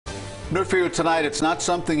New for you tonight, it's not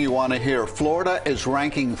something you want to hear. Florida is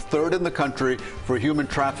ranking 3rd in the country for human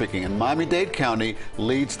trafficking, and Miami-Dade County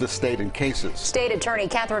leads the state in cases. State Attorney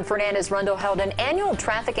Catherine Fernandez-Rundle held an annual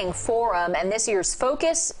trafficking forum, and this year's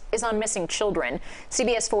focus is on missing children.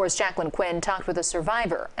 CBS 4's Jacqueline Quinn talked with a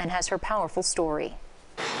survivor and has her powerful story.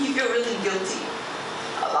 You feel really guilty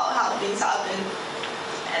about how things happen,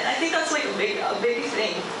 and I think that's like a big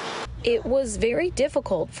thing. It was very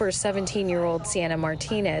difficult for 17-year-old Sienna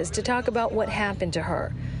Martinez to talk about what happened to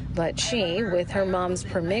her. But she, with her mom's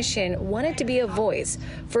permission, wanted to be a voice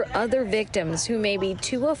for other victims who may be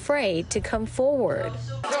too afraid to come forward.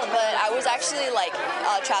 But I was actually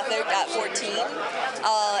trafficked at 14.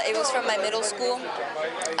 It was from my middle school.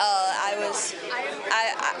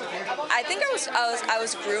 I think I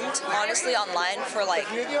was groomed, honestly, online for like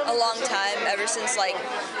a long time, ever since like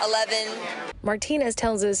 11. Martinez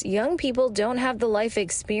tells us young people don't have the life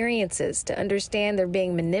experiences to understand they're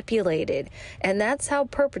being manipulated, and that's how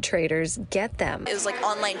perpetrators get them. It was like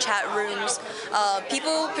online chat rooms,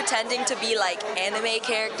 people pretending to be like anime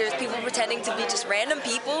characters, people pretending to be just random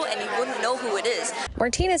people, and you wouldn't know who it is.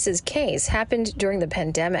 Martinez's case happened during the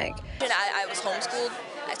pandemic. And I was homeschooled,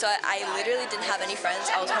 so I literally didn't have any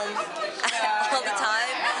friends. I was home all the time,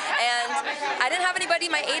 and I didn't have anybody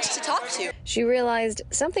my age to talk to. She realized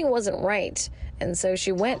something wasn't right, and so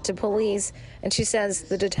she went to police, and she says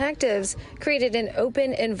the detectives created an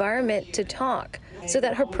open environment to talk so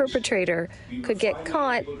that her perpetrator could get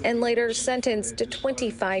caught and later sentenced to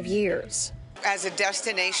 25 years. As a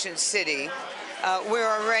destination city, we're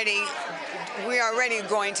already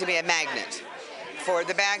going to be a magnet for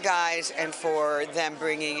the bad guys and for them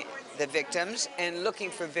bringing the victims and looking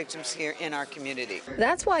for victims here in our community.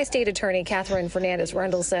 That's why State Attorney Catherine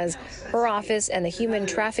Fernandez-Rundle says her office and the Human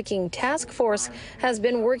Trafficking Task Force has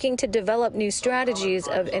been working to develop new strategies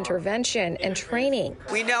of intervention and training.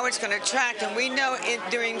 We know it's going to attract, and we know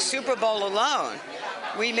during Super Bowl alone,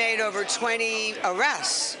 we made over 20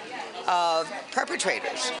 arrests of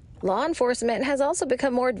perpetrators. Law enforcement has also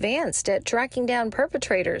become more advanced at tracking down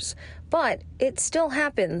perpetrators, but it still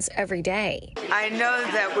happens every day. I know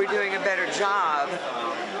that we're doing a better job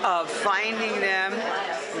of finding them,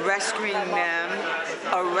 rescuing them,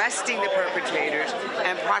 arresting the perpetrators,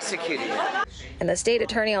 and prosecuting them. And the state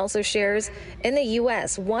attorney also shares, in the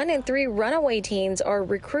U.S., 1 in 3 runaway teens are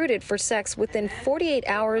recruited for sex within 48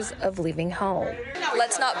 hours of leaving home.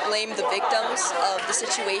 Let's not blame the victims of the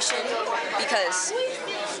situation because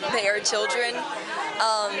they are children,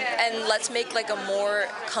 and let's make like a more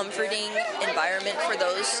comforting environment for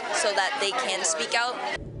those so that they can speak out.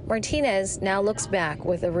 Martinez now looks back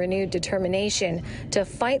with a renewed determination to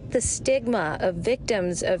fight the stigma of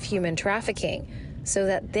victims of human trafficking so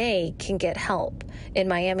that they can get help. In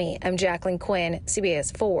Miami, I'm Jacqueline Quinn,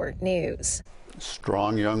 CBS 4 News.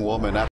 Strong young woman.